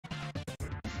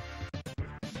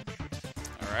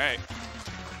right.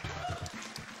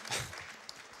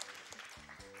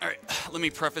 All right. Let me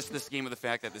preface this game with the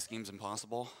fact that this game's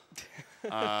impossible.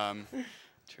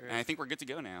 True. And I think we're good to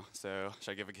go now. So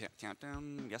should I give a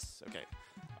countdown? Yes. Okay.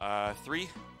 3,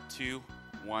 2,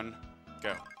 1,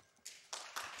 go.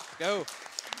 Go.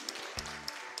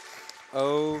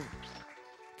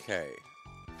 Okay.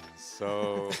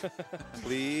 So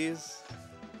please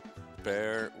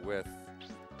bear with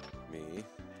me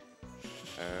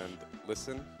and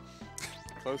listen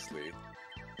closely.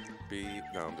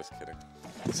 No, I'm just kidding.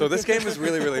 So this game is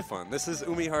really, really fun. This is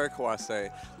Umihara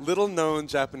Kawase, little known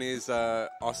Japanese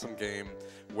awesome game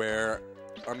where,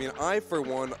 I mean, I, for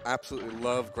one, absolutely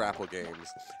love grapple games.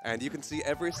 And you can see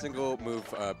every single move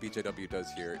BJW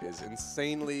does here is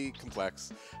insanely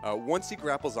complex. Once he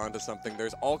grapples onto something,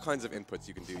 there's all kinds of inputs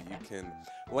you can do. You can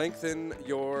lengthen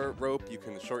your rope, you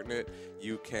can shorten it,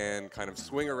 you can kind of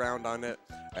swing around on it,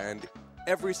 and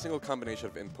every single combination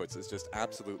of inputs is just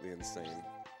absolutely insane.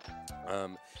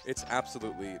 It's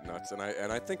absolutely nuts, and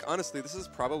I think, honestly, this is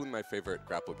probably my favorite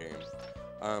grapple game.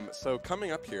 So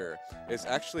coming up here is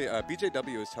actually,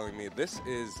 BJW is telling me this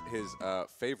is his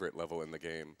favorite level in the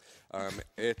game.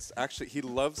 It's actually, he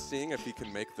loves seeing if he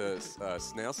can make the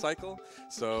snail cycle,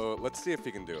 so let's see if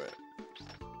he can do it.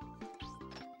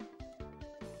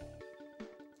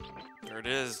 There it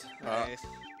is. Nice.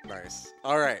 Nice.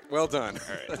 All right, well done.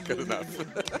 All right. Good enough.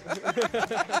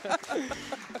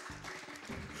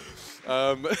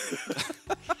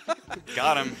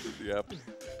 Got him. Yep.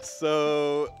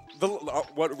 So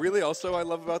what really also I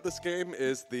love about this game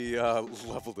is the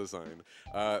level design.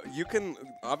 You can,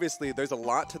 obviously, there's a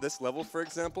lot to this level, for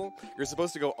example. You're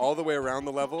supposed to go all the way around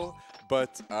the level,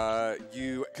 but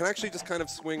you can actually just kind of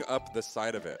swing up the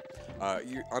side of it.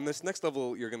 On this next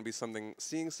level, you're going to be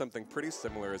seeing something pretty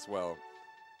similar as well.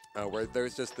 Where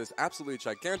there's just this absolutely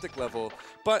gigantic level,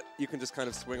 but you can just kind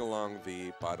of swing along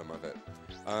the bottom of it.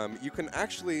 You can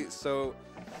actually, so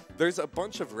there's a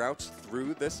bunch of routes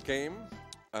through this game,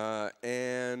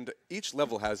 and each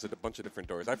level has a bunch of different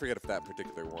doors. I forget if that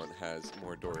particular one has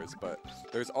more doors, but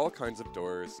there's all kinds of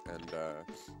doors, and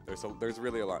there's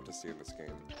really a lot to see in this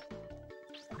game.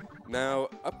 Now,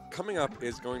 coming up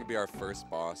is going to be our first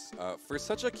boss. For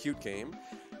such a cute game,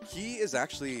 he is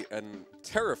actually a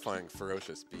terrifying,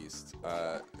 ferocious beast.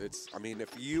 I mean, if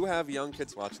you have young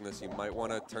kids watching this, you might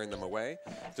want to turn them away,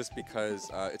 just because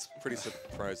it's pretty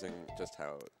surprising just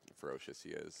how ferocious he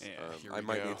is. Yeah, I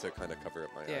might need to kind of cover up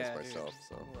my eyes myself.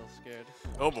 So. I'm a little scared.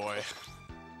 Oh boy.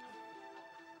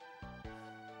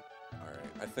 All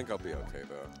right, I think I'll be okay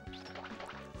though.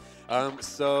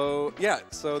 So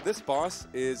this boss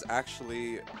is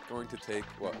actually going to take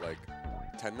what, like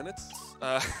 10 minutes?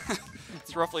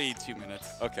 It's roughly 2 minutes.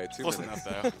 Okay, 2 Close minutes.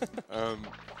 enough, though.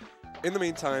 In the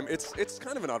meantime, it's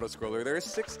kind of an auto-scroller. There are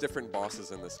 6 different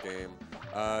bosses in this game.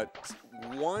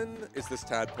 One is this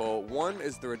tadpole. One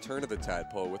is the return of the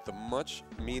tadpole with the much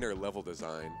meaner level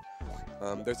design.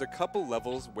 There's a couple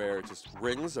levels where just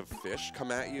rings of fish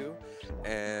come at you,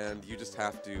 and you just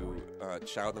have to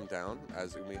chow them down,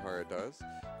 as Umihara does.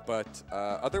 But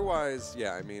otherwise,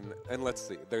 yeah, I mean, and let's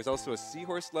see. There's also a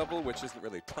seahorse level, which isn't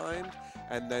really timed,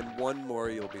 and then one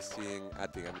more you'll be seeing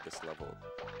at the end of this level.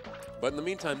 But in the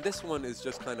meantime, this one is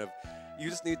just kind of, you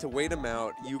just need to wait them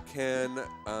out. You can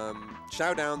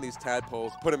chow down these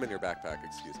tadpoles, put them in your backpack,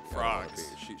 excuse me. Frogs.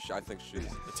 I think she's...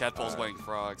 The tadpole's laying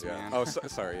frogs, yeah. man. Oh,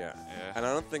 sorry, yeah. Yeah. And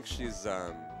I don't think she's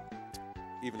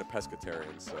even a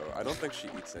pescatarian, so I don't think she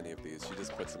eats any of these. She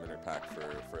just puts them in her pack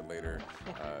for later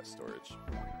storage.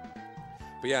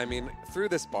 But yeah, I mean, through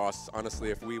this boss, honestly,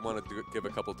 if we want to give a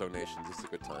couple donations, it's a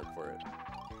good time for it.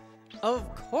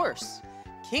 Of course.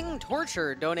 King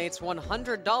Torture donates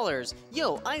 $100.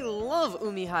 Yo, I love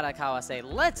Umihara Kawase.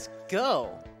 Let's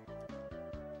go.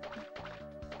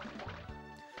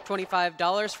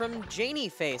 $25 from Janie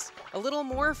Face. A little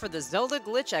more for the Zelda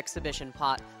Glitch exhibition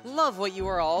pot. Love what you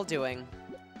are all doing.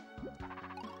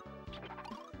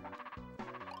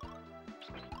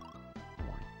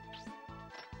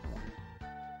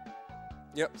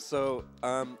 Yep, so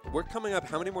we're coming up.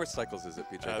 How many more cycles is it,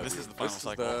 PJ? This is the final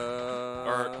cycle.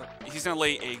 Or he's going to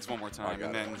lay eggs one more time, got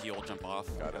and it. then he'll jump off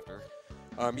after.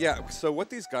 Yeah, so what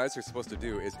these guys are supposed to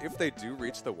do is if they do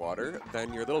reach the water,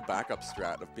 then your little backup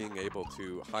strat of being able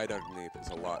to hide underneath is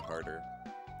a lot harder.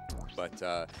 But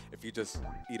if you just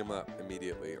eat them up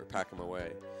immediately or pack them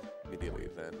away immediately,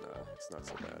 then it's not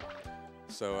so bad.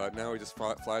 So now he just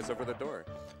flies over the door.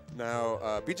 Now,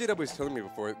 BJW was telling me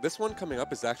before, this one coming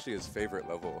up is actually his favorite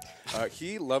level.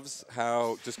 He loves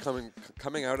how just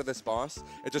coming out of this boss,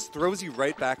 it just throws you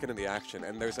right back into the action,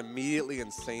 and there's immediately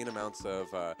insane amounts of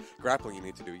grappling you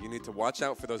need to do. You need to watch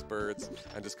out for those birds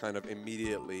and just kind of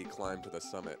immediately climb to the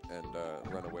summit and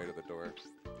run away to the door.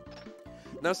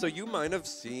 Now, so you might have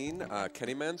seen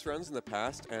Kennyman's runs in the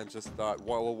past and just thought,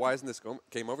 well, why isn't this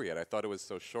game over yet? I thought it was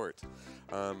so short.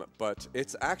 But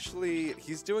it's actually,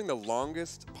 he's doing the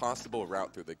longest possible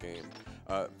route through the game.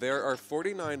 There are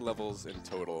 49 levels in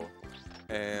total,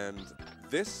 and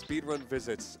this speedrun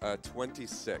visits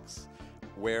 26.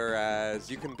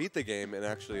 Whereas you can beat the game in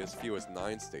actually as few as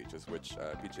 9 stages, which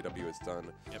BJW has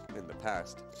done in the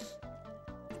past.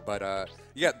 But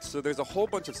yeah, so there's a whole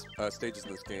bunch of stages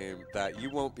in this game that you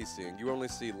won't be seeing. You only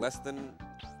see less than,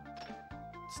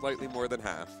 slightly more than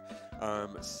half.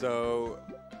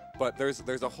 But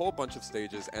there's a whole bunch of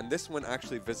stages, and this one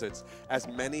actually visits as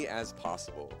many as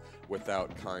possible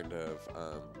without kind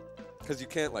of, because you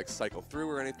can't like cycle through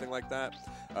or anything like that.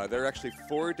 There are actually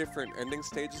 4 different ending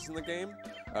stages in the game.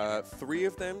 3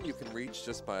 of them you can reach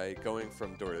just by going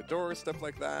from door to door, stuff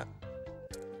like that.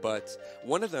 But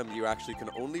one of them you actually can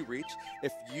only reach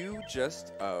if you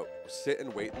just sit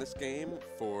and wait in this game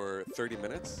for 30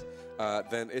 minutes.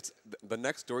 Then it's the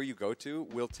next door you go to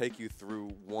will take you through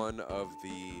one of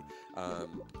the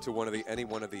any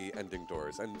one of the ending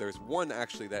doors, and there's one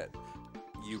actually that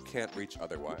you can't reach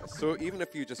otherwise. So even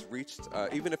if you just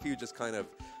kind of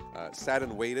sat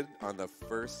and waited on the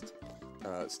first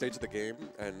stage of the game,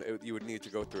 and you would need to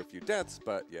go through a few deaths,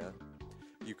 but yeah,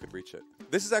 you could reach it.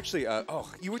 This is actually,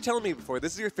 you were telling me before,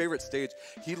 this is your favorite stage.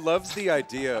 He loves the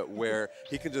idea where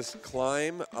he can just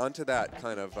climb onto that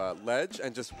kind of ledge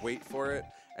and just wait for it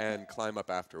and climb up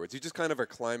afterwards. You just kind of are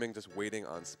climbing, just waiting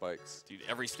on spikes. Dude,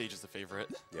 every stage is a favorite.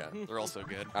 Yeah. They're all so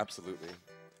good. Absolutely.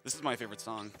 This is my favorite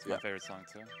song. It's my favorite song,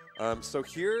 too. So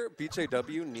here,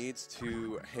 BJW needs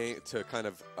to kind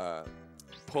of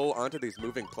pull onto these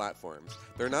moving platforms.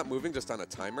 They're not moving just on a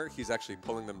timer. He's actually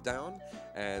pulling them down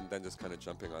and then just kind of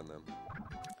jumping on them.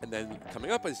 And then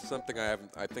coming up is something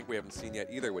I think we haven't seen yet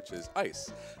either, which is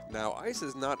ice. Now, ice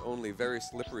is not only very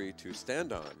slippery to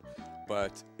stand on,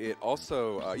 but it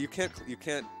also you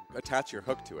can't attach your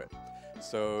hook to it.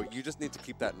 So you just need to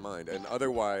keep that in mind. And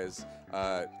otherwise,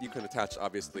 you can attach,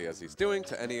 obviously, as he's doing,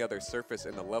 to any other surface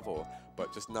in the level,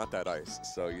 but just not that ice.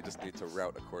 So you just need to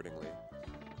route accordingly.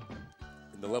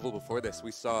 In the level before this,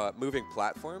 we saw moving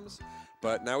platforms,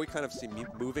 but now we kind of see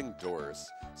moving doors.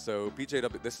 So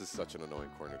BJW, this is such an annoying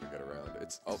corner to get around.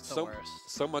 It's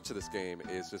so much of this game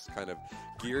is just kind of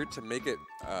geared to make it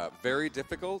very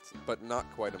difficult, but not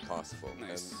quite impossible.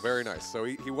 Nice. And very nice. So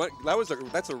he went.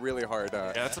 That's a really hard.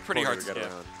 Yeah, that's a pretty hard to get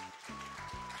around.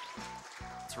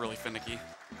 It's really finicky.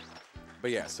 But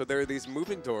yeah, so there are these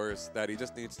moving doors that he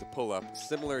just needs to pull up,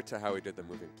 similar to how he did the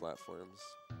moving platforms.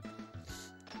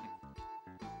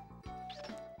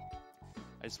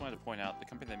 I just wanted to point out the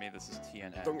company that made this is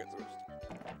TNN. Don't get through.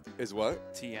 Is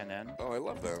what? TNN. Oh, I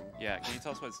love them. Yeah, can you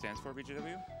tell us what it stands for,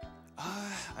 BJW?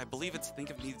 I believe it's think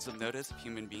of needs of notice,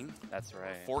 human being. That's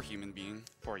right. For human being.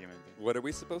 For human being. What are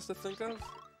we supposed to think of?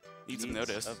 Needs of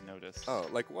notice. Of notice. Oh,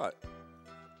 like what?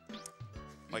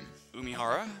 Like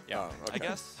Umihara? Yeah. Oh, okay. I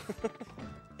guess.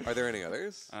 Are there any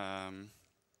others?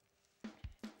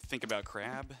 Think about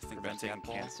crab. Think about Preventing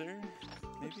tadpole. cancer,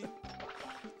 maybe?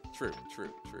 True.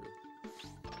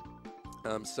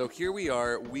 So here we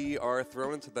are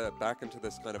thrown back into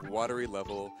this kind of watery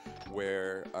level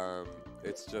where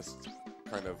it's just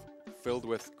kind of filled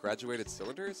with graduated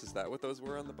cylinders. Is that what those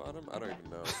were on the bottom? I don't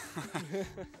even know.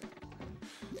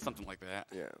 Something like that.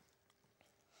 Yeah.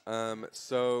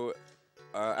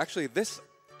 Actually this,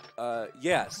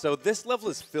 so this level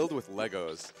is filled with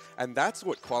Legos, and that's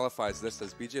what qualifies this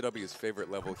as BJW's favorite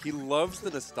level. He loves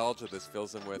the nostalgia this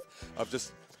fills him with, of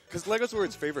just, because Legos were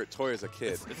his favorite toy as a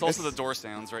kid. It's also the door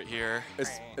sounds right here.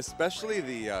 Especially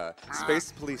the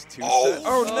Space Police 2 Oh! set.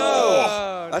 Oh no!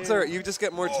 Oh, That's dude. alright, you just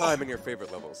get more time in your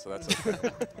favorite levels, so that's okay.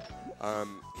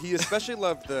 He especially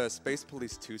loved the Space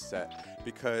Police 2 set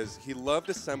because he loved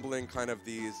assembling kind of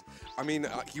these. I mean,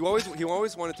 he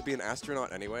always wanted to be an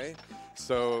astronaut anyway.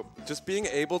 So just being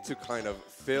able to kind of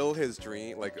fill his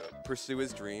dream, like pursue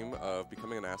his dream of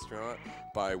becoming an astronaut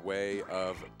by way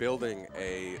of building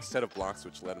a set of blocks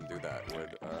which let him do that,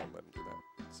 would let him do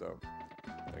that. So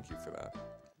thank you for that.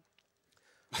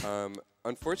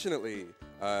 Unfortunately,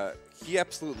 he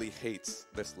absolutely hates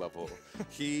this level.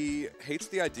 He hates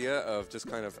the idea of just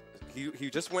kind of, he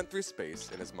just went through space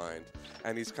in his mind,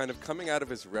 and he's kind of coming out of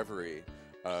his reverie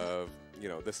of, you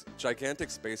know, this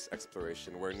gigantic space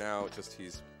exploration where now just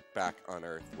he's back on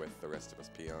Earth with the rest of us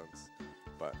peons.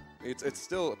 But it's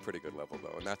still a pretty good level,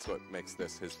 though, and that's what makes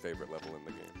this his favorite level in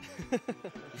the game.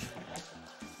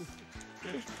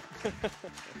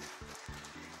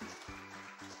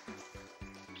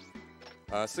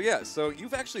 So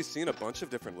you've actually seen a bunch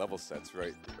of different level sets,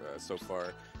 right, so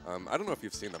far. I don't know if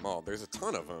you've seen them all. There's a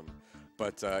ton of them,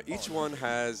 but each one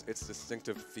has its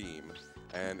distinctive theme,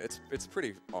 and it's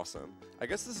pretty awesome. I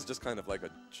guess this is just kind of like a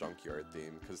junkyard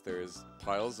theme, because there's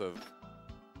piles of,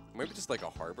 maybe just like a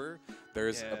harbor.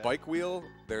 There's a bike wheel,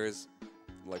 there's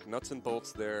like nuts and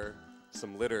bolts there,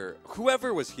 some litter.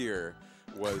 Whoever was here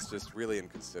was just really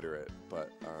inconsiderate, but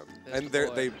and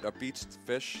they beached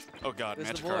fish. Oh God, There's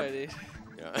the Magikarp. boy, dude.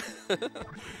 Yeah.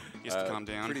 He has to calm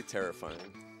down. Pretty terrifying.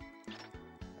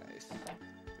 Nice.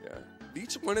 Yeah.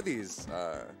 Each one of these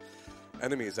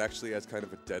enemies actually has kind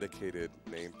of a dedicated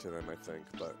name to them, I think,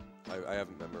 but I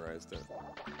haven't memorized it.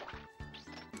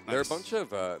 There are a bunch of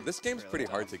this game's pretty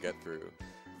hard to get through.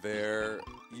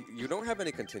 You don't have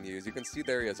any continues. You can see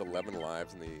there he has 11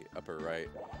 lives in the upper right.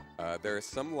 There are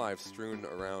some lives strewn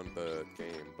around the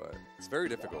game, but it's very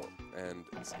difficult, and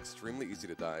it's extremely easy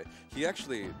to die. He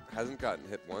actually hasn't gotten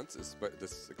hit once,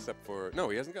 except for... No,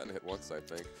 he hasn't gotten hit once, I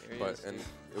think.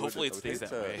 Hopefully it stays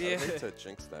that way. I would hate to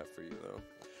jinx that for you, though.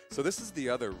 So this is the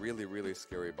other really, really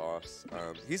scary boss.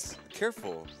 He's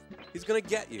careful. He's going to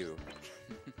get you.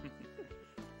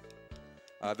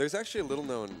 There's actually a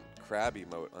little-known crab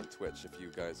emote on Twitch, if you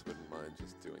guys wouldn't mind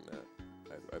just doing that.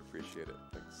 I'd appreciate it.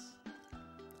 Thanks.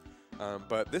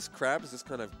 But this crab is just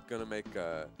kind of going to make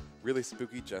really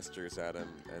spooky gestures at him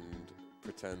and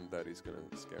pretend that he's going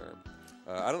to scare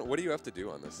him. What do you have to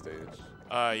do on this stage?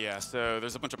 Yeah, so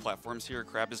there's a bunch of platforms here.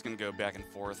 Crab is going to go back and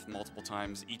forth multiple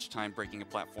times, each time breaking a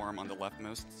platform on the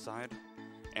leftmost side.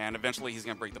 And eventually he's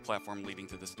going to break the platform leading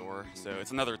to this door. So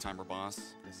it's another timer boss.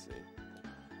 I see.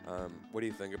 What do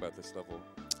you think about this level?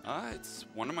 It's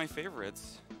one of my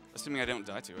favorites, assuming I don't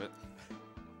die to it.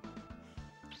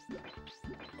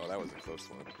 Oh, that was a close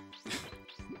one.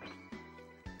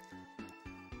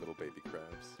 Little baby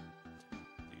crabs.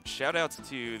 Dude, shout outs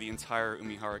to the entire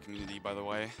Umihara community, by the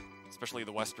way, especially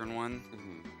the Western one.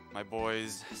 My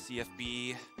boys,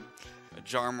 CFB,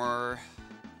 Jarmar,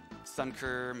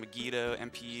 Sunker, Megiddo,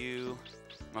 MPU. I'm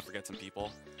gonna forget some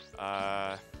people.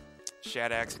 Shadax,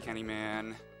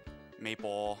 Kennyman,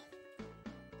 Maple,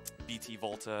 BT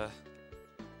Volta,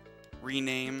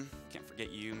 Rename. Can't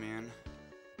forget you, man.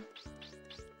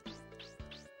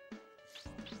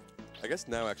 I guess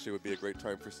now actually would be a great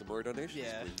time for some more donations.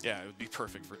 Yeah. Please. Yeah, it would be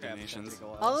perfect for donations.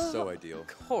 So ideal. Of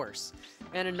course.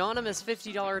 An anonymous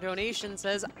 $50 donation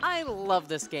says, I love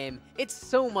this game. It's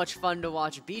so much fun to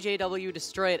watch BJW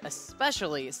destroy it,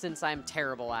 especially since I'm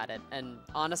terrible at it. And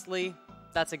honestly,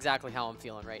 that's exactly how I'm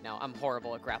feeling right now. I'm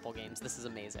horrible at grapple games. This is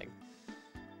amazing.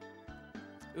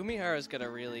 Umihara's got a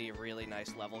really, really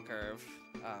nice level curve.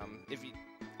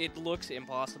 It looks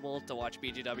impossible to watch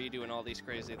BGW doing all these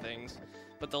crazy things,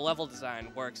 but the level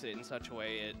design works it in such a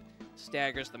way it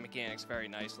staggers the mechanics very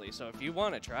nicely. So if you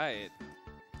want to try it,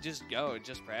 just go,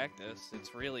 just practice.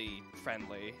 It's really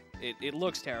friendly. It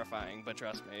looks terrifying, but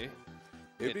trust me,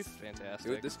 it's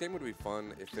fantastic. This game would be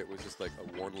fun if it was just like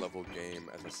a one-level game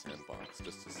as a sandbox,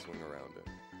 just to swing around it.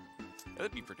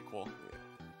 That'd be pretty cool. Yeah.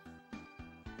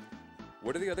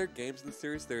 What are the other games in the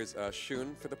series? There's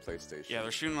Shun for the PlayStation. Yeah,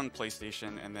 there's Shun on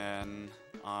PlayStation, and then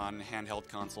on handheld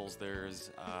consoles,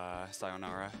 there's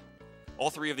Sayonara.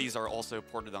 All three of these are also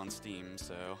ported on Steam,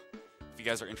 so if you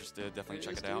guys are interested, definitely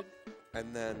check it out.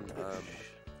 And then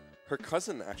her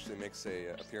cousin actually makes a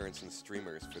appearance in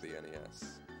Streamers for the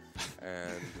NES.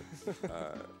 And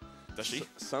Does she?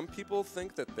 Some people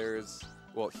think that there's...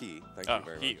 Well, he. Thank you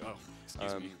very much. Oh,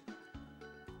 excuse me.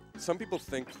 Some people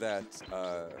think that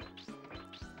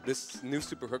this new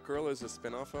Super Hook Girl is a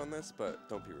spin-off on this, but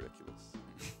don't be ridiculous.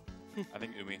 I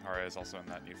think Umihara is also in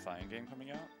that new flying game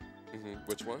coming out.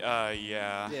 Which one?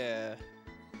 Yeah. Yeah.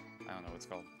 I don't know what it's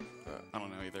called. I don't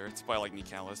know either. It's by like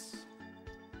Nicalis.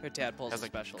 Her tadpole's Has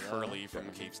like special Curly from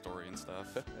Cave Story and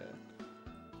stuff.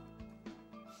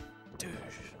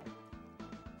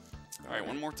 All right,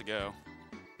 one more to go.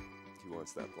 He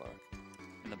wants that block.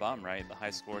 In the bottom right, the high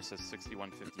score says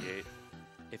 6158.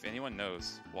 If anyone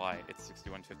knows why it's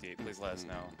 6158, please let us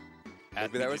know.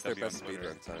 Maybe that was their BGW on best Twitter.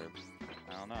 speedrun time.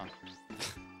 I don't know.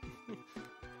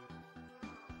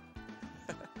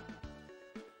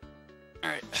 All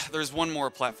right, there's one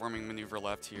more platforming maneuver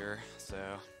left here, so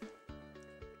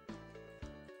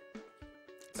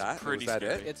Was pretty that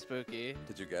scary. it? It's spooky.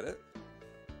 Did you get it?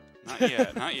 Not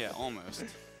yet, not yet, almost.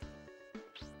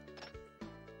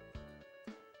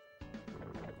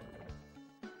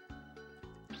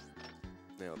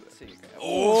 Nailed it. See you guys.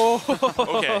 Oh!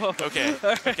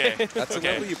 Okay. That's a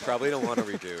level you probably don't want to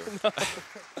redo.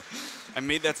 I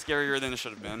made that scarier than it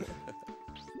should have been.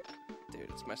 Dude,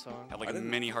 it's my song. Had like I a didn't-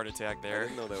 mini heart attack I there.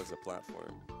 didn't know that was a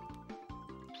platform.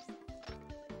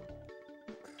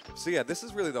 So yeah, this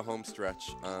is really the home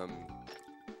stretch.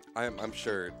 I'm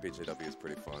sure BJW is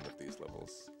pretty fond of these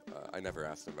levels. I never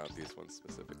asked him about these ones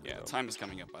specifically. Yeah, though. time is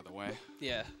coming up, by the way.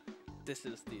 Yeah, this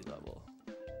is the level.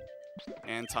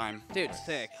 And time. Dude,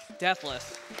 sick.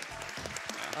 Deathless.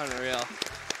 Unreal.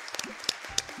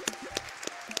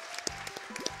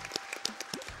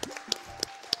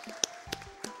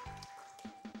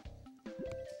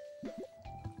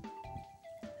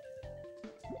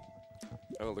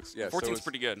 Oh, it looks, yeah. 14's so it's-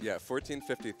 pretty good. Yeah,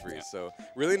 1453. Yeah. So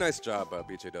really nice job,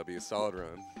 BJW. Solid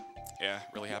run. Yeah,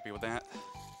 really happy with that.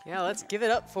 Yeah, let's give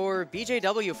it up for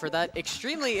BJW for that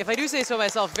extremely, if I do say so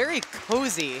myself, very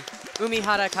cozy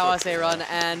Umihara Kawase run,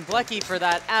 and Blecky for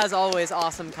that, as always,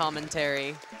 awesome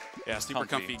commentary. Yeah, super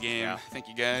comfy game. Yeah. Thank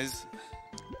you guys.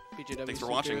 BJW. Thanks for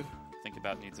watching. Think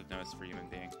about needs of notice for human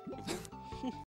being.